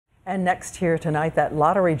And next here tonight, that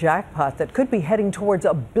lottery jackpot that could be heading towards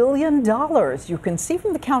 $1 billion. You can see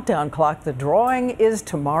from the countdown clock the drawing is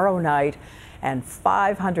tomorrow night and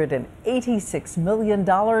 $586 million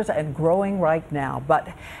and growing right now. But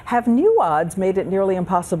have new odds made it nearly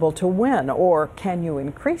impossible to win, or can you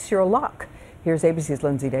increase your luck? Here's ABC's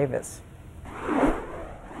Lindsay Davis.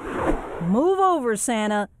 Move over,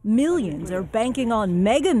 Santa. Millions are banking on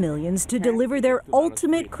Mega Millions to deliver their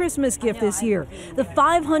ultimate Christmas gift this year. The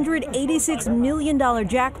 $586 million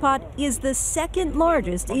jackpot is the second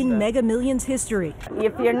largest in Mega Millions history.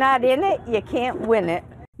 If you're not in it, you can't win it.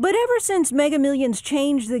 But ever since Mega Millions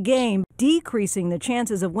changed the game, decreasing the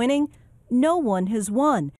chances of winning, no one has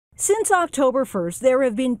won. Since October 1st, there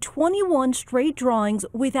have been 21 straight drawings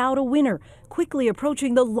without a winner, quickly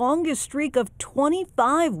approaching the longest streak of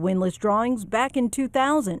 25 winless drawings back in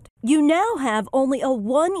 2000. You now have only a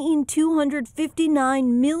 1 in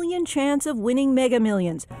 259 million chance of winning Mega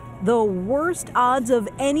Millions, the worst odds of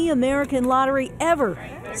any American lottery ever.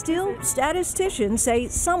 Still, statisticians say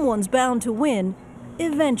someone's bound to win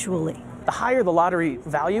eventually. The higher the lottery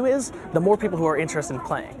value is, the more people who are interested in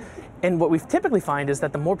playing. And what we typically find is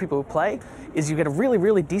that the more people who play, is you get a really,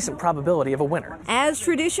 really decent probability of a winner. As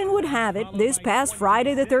tradition would have it, this past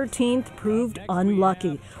Friday the 13th proved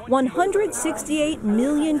unlucky. 168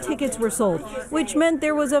 million tickets were sold, which meant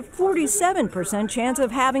there was a 47% chance of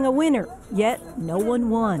having a winner, yet no one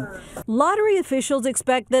won. Lottery officials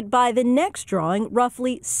expect that by the next drawing,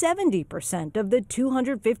 roughly 70% of the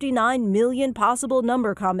 259 million possible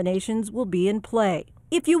number combinations will be in play.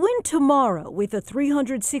 If you win tomorrow with a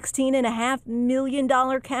 $316.5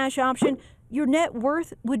 million cash option, your net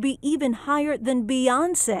worth would be even higher than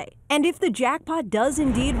Beyonce. And if the jackpot does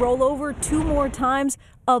indeed roll over 2 more times,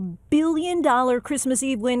 $1 billion Christmas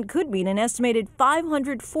Eve win could mean an estimated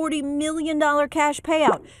 $540 million cash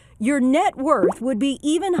payout. Your net worth would be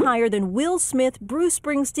even higher than Will Smith, Bruce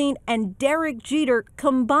Springsteen, and Derek Jeter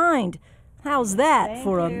combined. How's that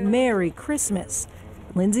for a Merry Christmas?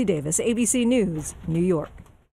 Lindsay Davis, ABC News, New York.